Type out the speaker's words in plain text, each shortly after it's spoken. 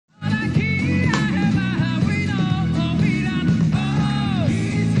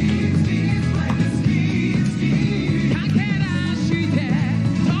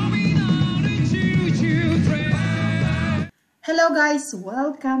Hello guys,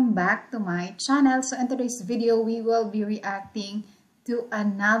 welcome back to my channel. So in today's video, we will be reacting to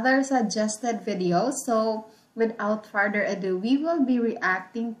another suggested video. So without further ado, we will be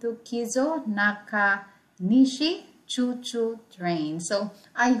reacting to Kizo Nakanishi Choo Choo Train. So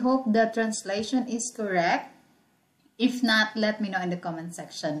I hope the translation is correct. If not, let me know in the comment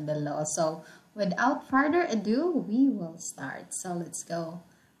section below. So without further ado, we will start. So let's go.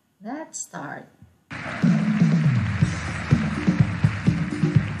 Let's start.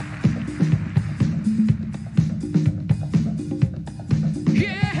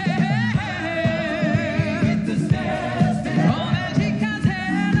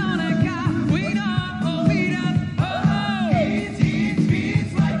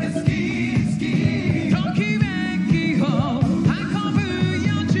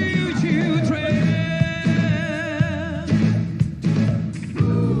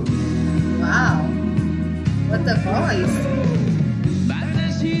 What a voice!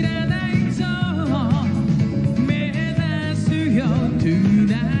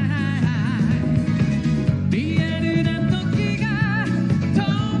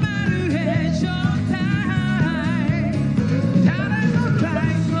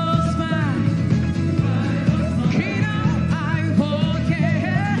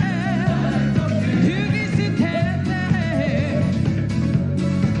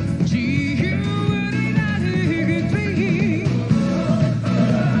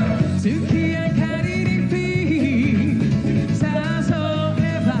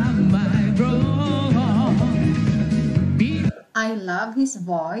 I love his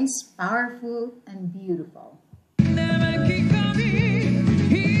voice, powerful and beautiful.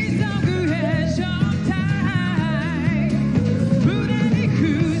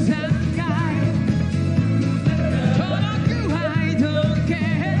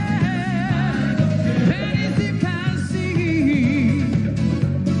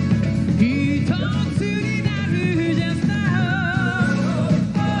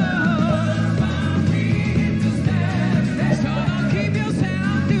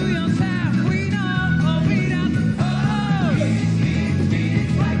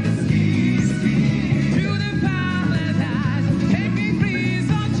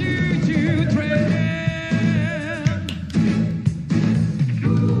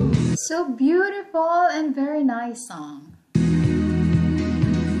 So beautiful and very nice song.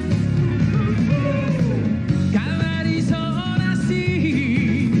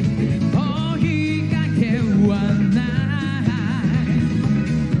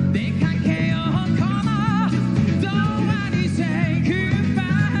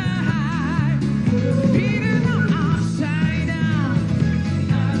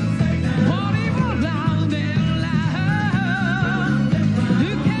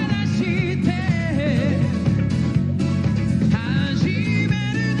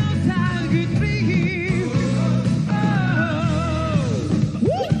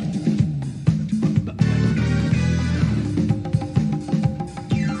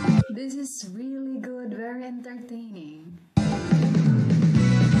 This is really good, very entertaining.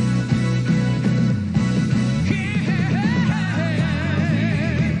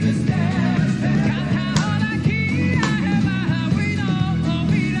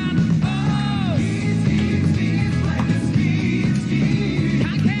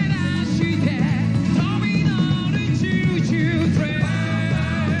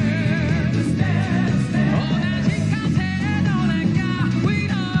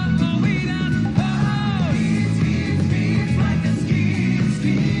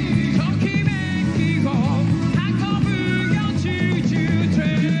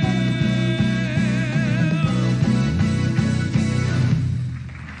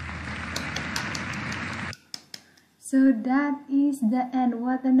 So that is the end.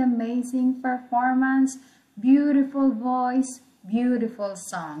 What an amazing performance, beautiful voice, beautiful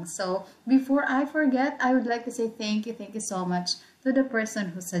song. So before I forget, I would like to say thank you so much to the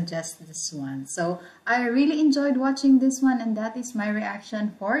person who suggested this one. So I really enjoyed watching this one, and that is my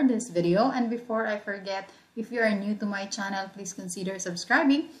reaction for this video. And before I forget, if you are new to my channel, please consider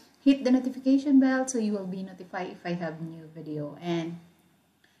subscribing, hit the notification bell so you will be notified if I have new video. And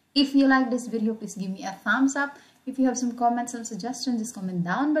if you like this video, please give me a thumbs up. If you have some comments, some suggestions, just comment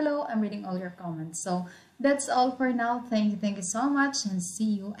down below. I'm reading all your comments. So that's all for now. Thank you so much, and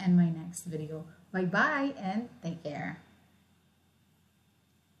see you in my next video. Bye bye and take care.